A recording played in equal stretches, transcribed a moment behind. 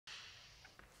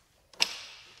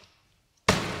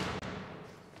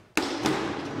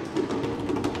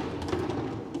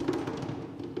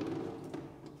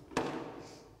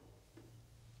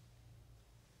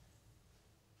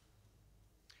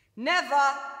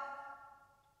never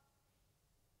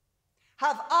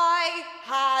have I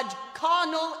had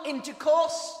carnal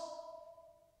intercourse,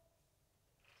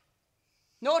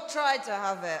 nor tried to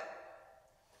have it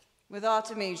with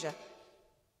Artemisia.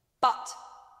 But,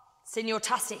 Signor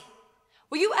Tassi,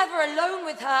 were you ever alone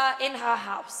with her in her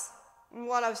house?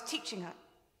 While I was teaching her.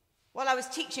 While I was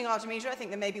teaching Artemisia, I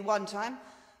think there may be one time.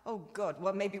 Oh God,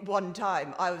 well maybe one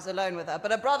time I was alone with her,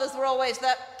 but her brothers were always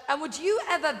there. And would you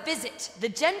ever visit the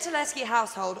Gentileschi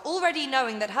household already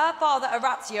knowing that her father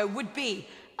Orazio would be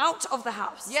out of the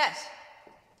house? Yes.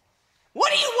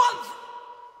 What do you want?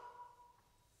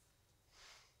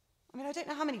 I mean, I don't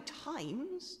know how many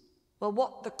times. Well,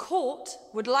 what the court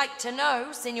would like to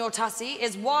know, Signor Tassi,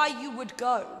 is why you would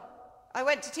go. I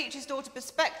went to teach his daughter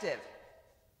perspective.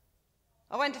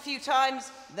 I went a few times,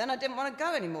 then I didn't want to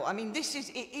go anymore. I mean, this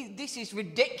is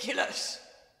ridiculous.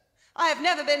 I have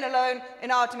never been alone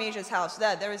in Artemisia's house.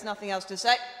 There is nothing else to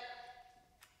say.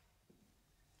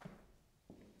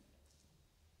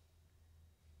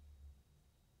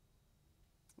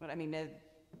 Well, I mean,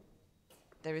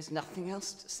 there is nothing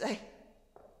else to say.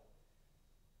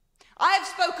 I have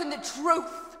spoken the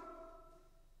truth.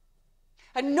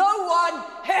 And no one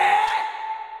here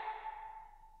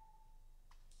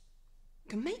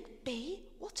can make be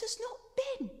what has not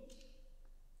been.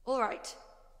 All right,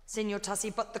 Signor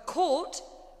Tassi, but the court,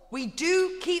 we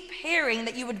do keep hearing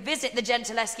that you would visit the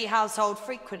Gentileschi household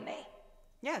frequently.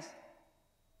 Yes.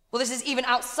 Well, this is even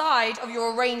outside of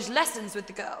your arranged lessons with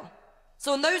the girl.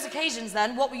 So on those occasions,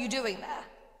 then, what were you doing there?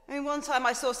 I mean, one time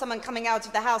I saw someone coming out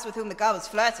of the house with whom the girl was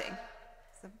flirting.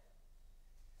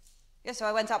 So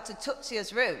I went up to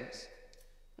Tuzia's rooms.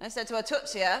 And I said to her,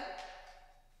 Tuzia,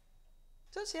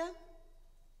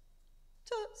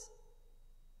 Toots,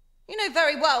 you know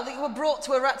very well that you were brought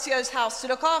to Orazio's house to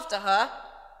look after her,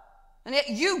 and yet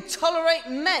you tolerate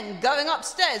men going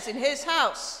upstairs in his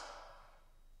house.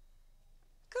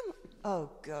 Come on. Oh,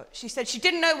 God. She said she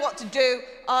didn't know what to do.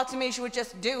 Artemisia would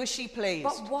just do as she pleased.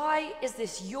 But why is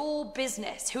this your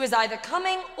business, who is either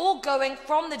coming or going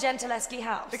from the Gentileschi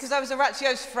house? Because I was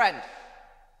Orazio's friend.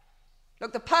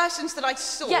 Look, the persons that I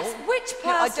saw... Yes, which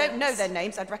persons? I don't know their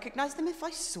names. I'd recognize them if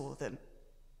I saw them.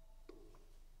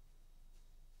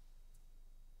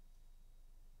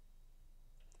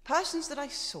 Persons that I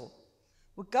saw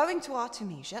were going to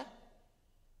Artemisia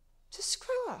to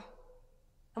screw her.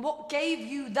 And what gave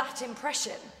you that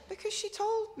impression? Because she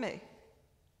told me.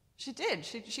 She did.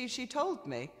 She told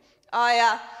me.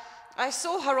 I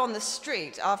saw her on the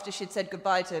street after she'd said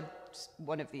goodbye to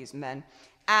one of these men,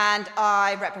 and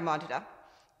I reprimanded her.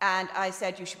 And I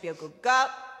said, you should be a good girl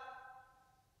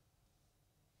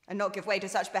and not give way to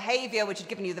such behavior which had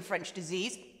given you the French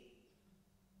disease.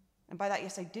 And by that,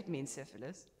 yes, I did mean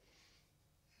syphilis.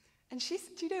 And do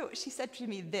you know what she said to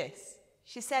me? This.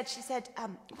 She said,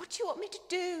 what do you want me to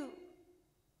do?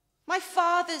 My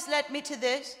father's led me to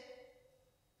this.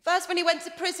 First when he went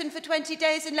to prison for 20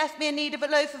 days and left me in need of a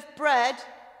loaf of bread.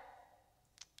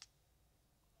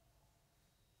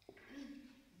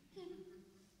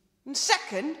 And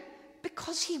second,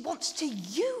 because he wants to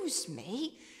use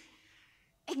me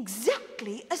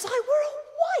exactly as I were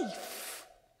a wife.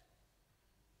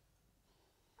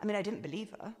 I mean, I didn't believe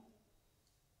her.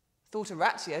 Thought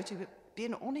Orazio to be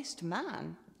an honest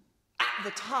man at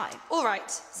the time. All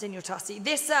right, Signor Tassi,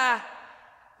 this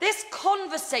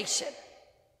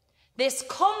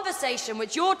conversation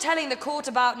which you're telling the court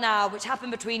about now, which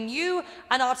happened between you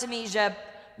and Artemisia,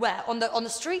 where? On the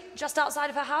street, just outside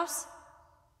of her house?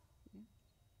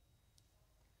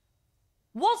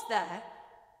 Was there,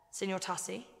 Signor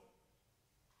Tassi,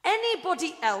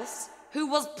 anybody else who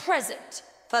was present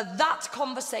for that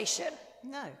conversation?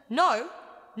 No. No?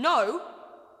 No?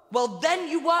 Well, then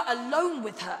you were alone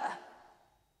with her.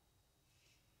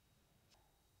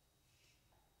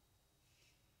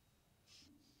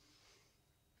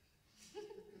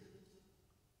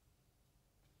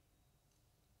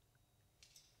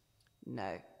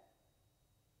 No.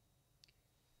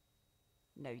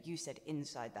 No, you said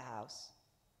inside the house.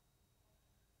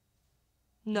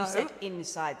 No. You said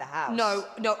inside the house. No,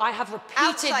 I have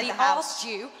repeatedly asked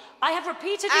you. I have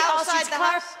repeatedly asked you to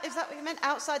clarify. Is that what you meant?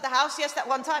 Outside the house? Yes, that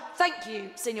one time. Thank you,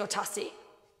 Signor Tassi.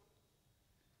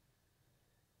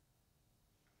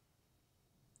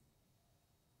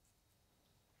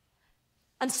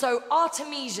 And so,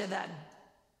 Artemisia then,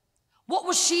 what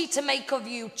was she to make of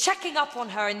you checking up on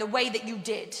her in the way that you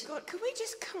did? God, can we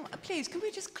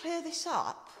just clear this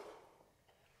up?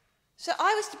 So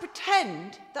I was to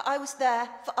pretend that I was there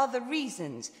for other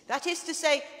reasons. That is to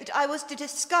say that I was to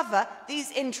discover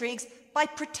these intrigues by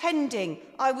pretending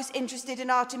I was interested in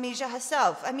Artemisia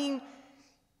herself. I mean,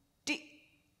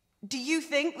 Do you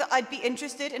think that I'd be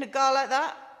interested in a girl like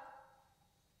that?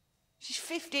 She's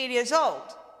 15 years old.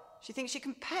 She thinks she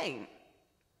can paint.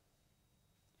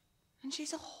 And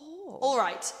she's a whore. All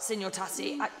right, Signor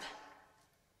Tassi.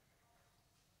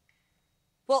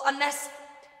 Well, unless...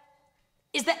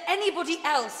 Is there anybody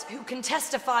else who can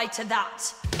testify to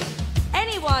that?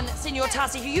 Anyone, Signor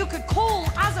Tassi, who you could call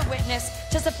as a witness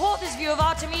to support this view of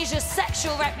Artemisia's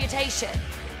sexual reputation?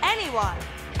 Anyone?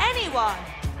 Anyone?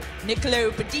 Niccolo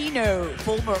Bedino,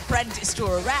 former apprentice to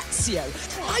Orazio.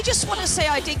 I just want to say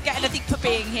I didn't get anything for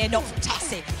being here, not from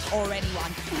Tassi or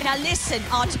anyone. Now listen,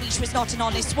 Artemisia was not an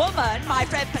honest woman. My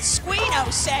friend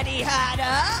Pasquino said he had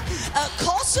her.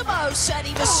 Cosimo said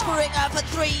he was screwing her for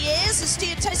 3 years, and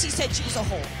Stia Tessie said she was a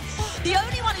whore. The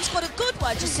only one who's got a good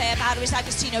word to say about her is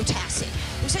Agostino Tassi,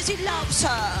 who says he loves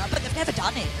her, but they've never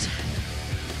done it.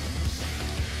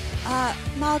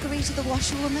 Margarita the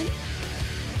washerwoman.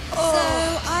 So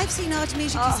I've seen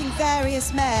Artemisia kissing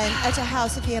various men at a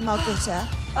house of here, Margutta.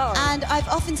 And I've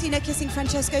often seen her kissing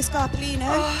Francesco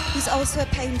Scarpolino, who's also a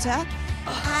painter.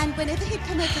 And whenever he'd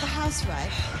come over to the house,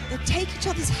 right, they'd take each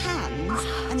other's hands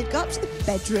and they'd go up to the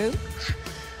bedroom.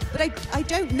 But I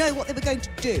don't know what they were going to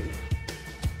do.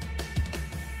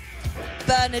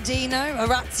 Bernardino,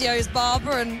 Orazio's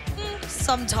barber, and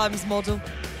sometimes model.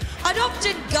 I'd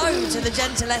often go to the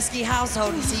Gentileschi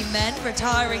household and see men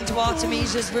retiring to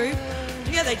Artemisia's room.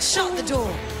 Yeah, they'd shut the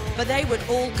door, but they would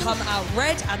all come out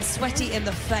red and sweaty in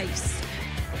the face.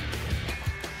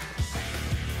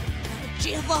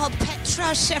 Giovanni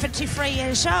Petra, 73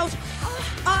 years old.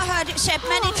 I heard it said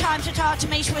many times that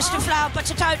Artemisia was deflowered,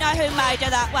 but I don't know who made her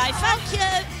that way. Thank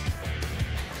you.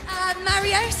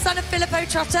 Mario, son of Filippo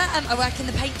Trotta, I work in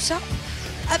the paint shop.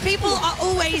 People are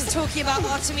always talking about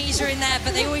Artemisia in there,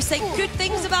 but they always say good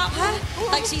things about her.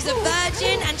 Like she's a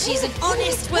virgin and she's an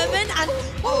honest woman and...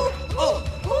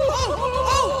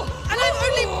 And I've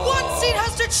only once seen her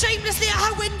stood shamelessly at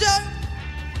her window.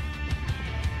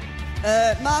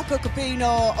 Marco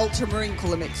Capino ultramarine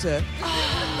colour mixer.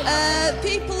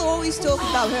 People are always talking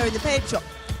about her in the paint shop,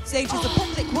 saying she's a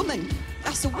public woman.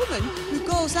 That's a woman who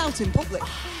goes out in public.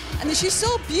 And she's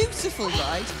so beautiful,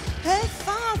 right? Her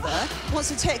father wants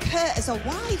to take her as a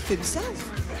wife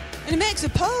himself. And he makes her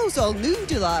pose all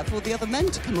nudie like for the other men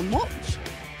to come and watch.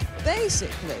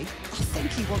 Basically, I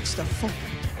think he wants to fuck.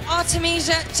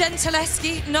 Artemisia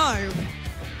Gentileschi, no.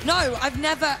 No, I've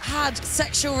never had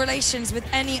sexual relations with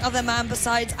any other man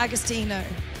besides Agostino.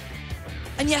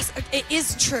 And yes, it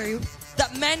is true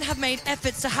that men have made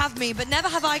efforts to have me, but never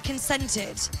have I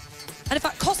consented. And in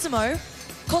fact, Cosimo,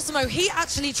 he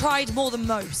actually tried more than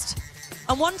most.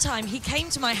 And one time he came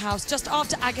to my house just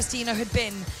after Agostino had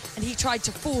been, and he tried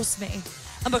to force me.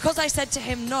 And because I said to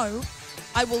him, no,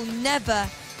 I will never,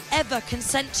 ever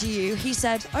consent to you, he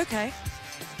said, okay.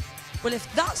 Well,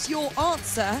 if that's your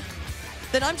answer,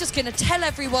 then I'm just gonna tell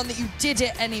everyone that you did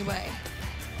it anyway.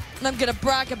 And I'm gonna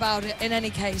brag about it in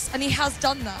any case. And he has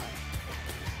done that.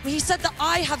 He said that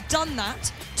I have done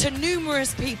that to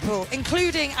numerous people,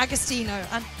 including Agostino.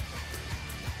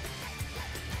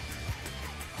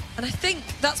 And I think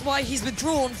that's why he's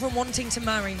withdrawn from wanting to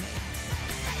marry me.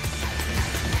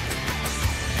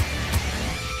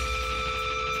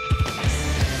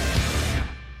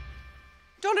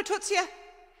 Donna Tuzia,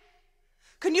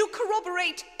 can you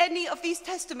corroborate any of these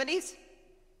testimonies?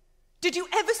 Did you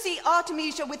ever see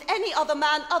Artemisia with any other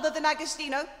man other than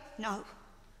Agostino? No.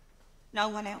 No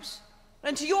one else.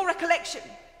 And to your recollection,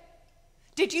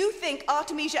 did you think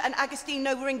Artemisia and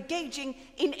Agostino were engaging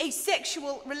in a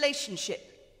sexual relationship?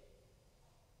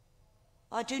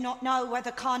 I do not know whether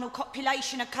carnal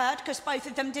copulation occurred because both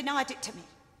of them denied it to me.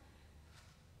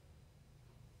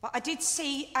 But I did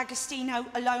see Agostino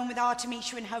alone with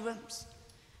Artemisia in her rooms.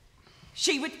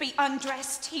 She would be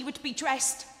undressed, he would be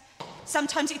dressed.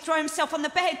 Sometimes he'd throw himself on the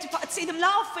bed, but I'd see them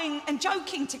laughing and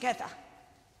joking together.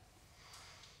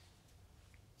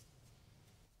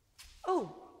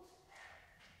 Oh.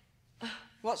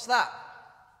 What's that?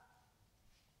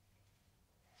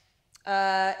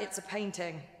 It's a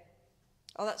painting.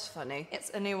 Oh, that's funny. It's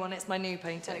a new one, it's my new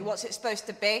painting. What's it supposed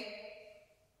to be?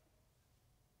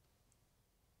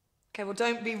 Okay, well,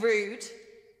 don't be rude.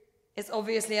 It's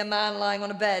obviously a man lying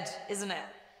on a bed, isn't it?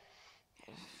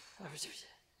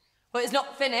 Well, it's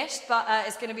not finished, but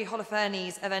it's going to be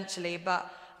Holofernes eventually. But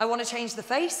I want to change the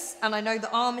face, and I know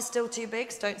the arm is still too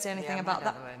big, so don't say anything about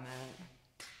that.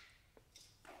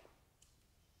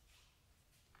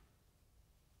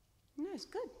 No, it's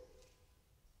good.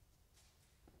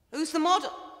 Who's the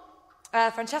model?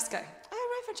 Francesco. Oh,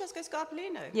 right, Francesco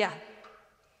Scarpolino. Yeah.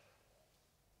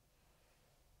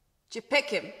 Did you pick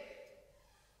him?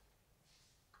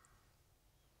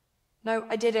 No,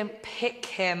 I didn't pick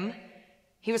him.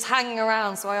 He was hanging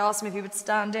around, so I asked him if he would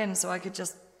stand in so I could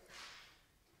just...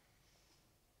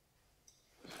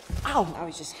 Ow! Now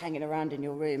he's just hanging around in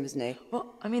your room, isn't he?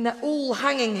 Well, I mean, they're all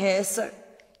hanging here, so...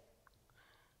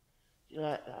 Do you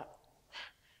like that?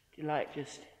 Do you like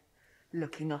just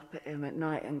looking up at him at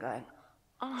night and going,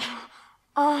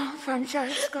 oh,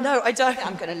 Francesca? No, I don't.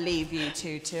 I'm going to leave you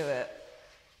two to it.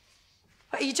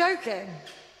 Are you joking?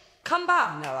 Come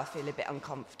back. No, I feel a bit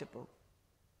uncomfortable.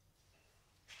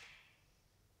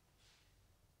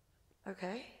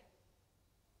 Okay.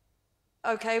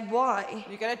 Okay, why?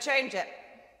 You're going to change it.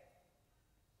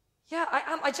 Yeah, I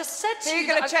am. I just said to you.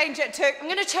 You're going to change it too. I'm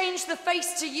going to change the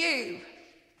face to you.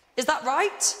 Is that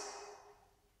right?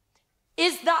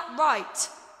 Is that right?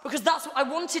 Because that's what I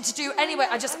wanted to do anyway.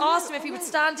 I just asked him if he would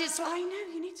stand it. So I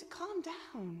know, you need to calm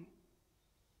down.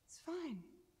 It's fine.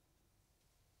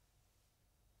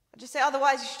 I just say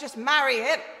otherwise you should just marry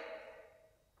him.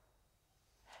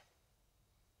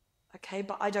 Okay,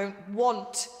 but I don't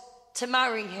want to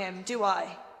marry him, do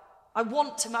I? I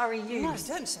want to marry you. No,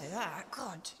 don't say that.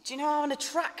 God, do you know how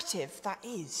unattractive that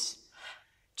is?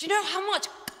 Do you know how much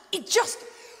it just...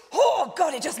 Oh,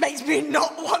 God, it just makes me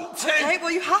not want to. Okay,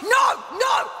 well, you have... No,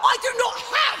 I do not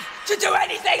have to do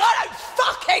anything. I don't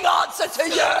fucking answer to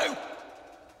you.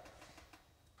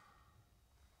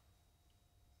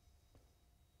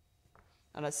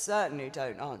 And I certainly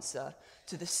don't answer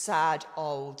to the sad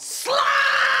old slag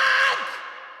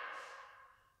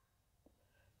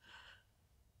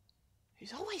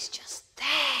who's always just there,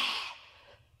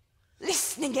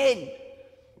 listening in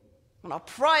on our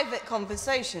private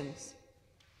conversations.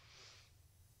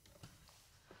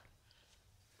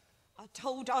 I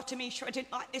told Artemisia I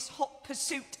didn't like this hot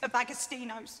pursuit of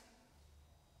Agostino's.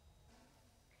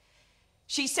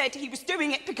 She said he was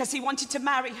doing it because he wanted to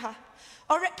marry her.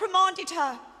 I reprimanded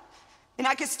her in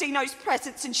Agostino's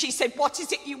presence and she said, "What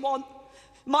is it you want?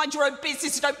 Mind your own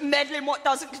business, don't meddle in what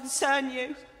doesn't concern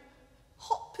you."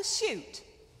 Hot pursuit?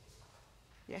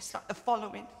 Yes, like the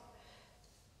following.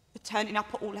 The turning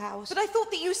up at all hours. But I thought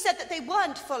that you said that they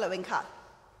weren't following her.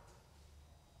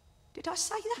 Did I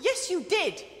say that? Yes, you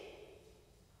did.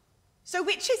 So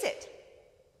which is it?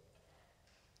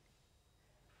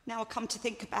 Now I come to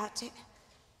think about it.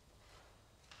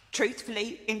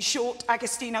 Truthfully, in short,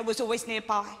 Agostino was always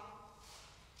nearby.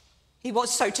 He was,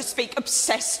 so to speak,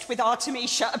 obsessed with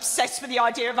Artemisia, obsessed with the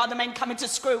idea of other men coming to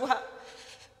screw her.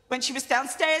 When she was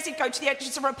downstairs, he'd go to the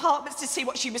entrance of her apartments to see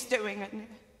what she was doing. And...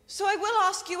 So I will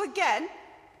ask you again.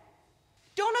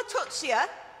 Donna Tuzia,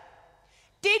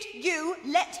 did you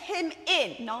let him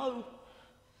in? No.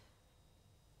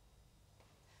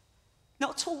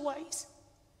 Not always.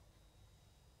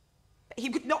 But he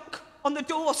would knock on the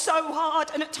door so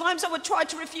hard, and at times I would try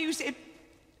to refuse him.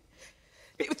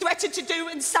 He would threaten to do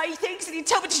and say things, and he'd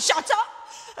tell me to shut up.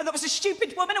 And there was a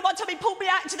stupid woman, and one time he pulled me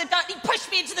out into the dirt, and he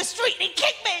pushed me into the street, and he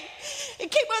kicked me. He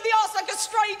kicked me on the arse like a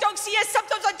stray dog, so yes,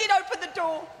 sometimes I did open the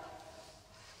door.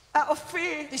 Out of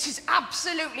fear. This is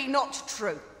absolutely not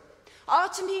true.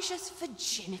 Artemisia's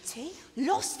virginity,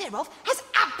 loss thereof, has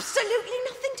absolutely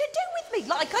nothing to do with me.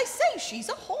 Like I say, she's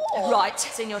a whore. Right,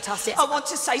 Signor Tassi. I want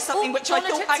to say something which I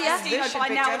thought Agostino by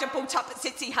now Victor. would have brought up, but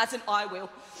since he hasn't, I will.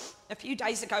 A few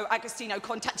days ago, Agostino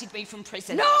contacted me from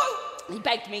prison. No! He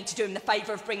begged me to do him the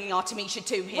favour of bringing Artemisia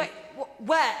to him. Wait,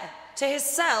 where? To his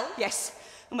cell? Yes.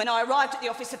 And when I arrived at the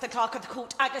office of the clerk of the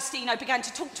court, Agostino began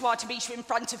to talk to Artemisia in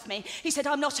front of me. He said,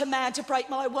 "I'm not a man to break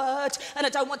my word, and I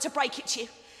don't want to break it to you."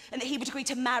 And that he would agree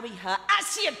to marry her,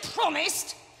 as he had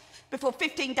promised, before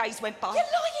 15 days went by. You're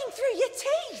lying through your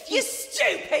teeth, you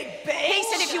stupid bitch! He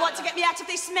said, "If you want to get me out of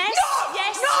this mess..." No!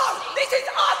 Yes! No! This is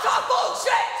utter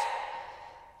bullshit!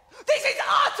 This is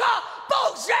utter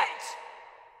bullshit!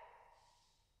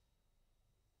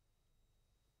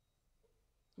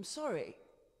 I'm sorry.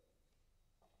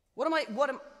 What am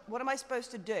I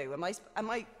supposed to do? Am I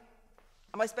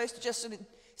supposed to just sort of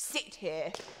sit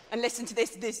here and listen to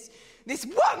this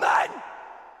woman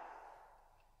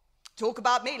talk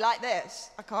about me like this?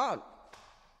 I can't.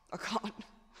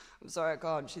 I'm sorry, I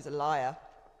can't. She's a liar.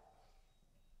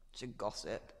 She's a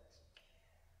gossip.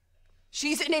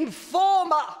 She's an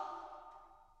informer.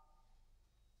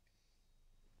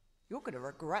 You're going to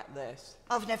regret this.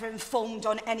 I've never informed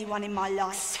on anyone in my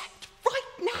life. Except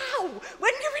right now,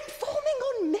 when you're informing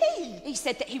on me. He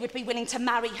said that he would be willing to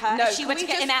marry her No, if she can were we to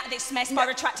get just- him out of this mess No, by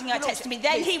retracting her Lord, testimony.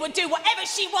 Then please. he would do whatever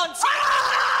she wanted.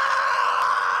 Ah!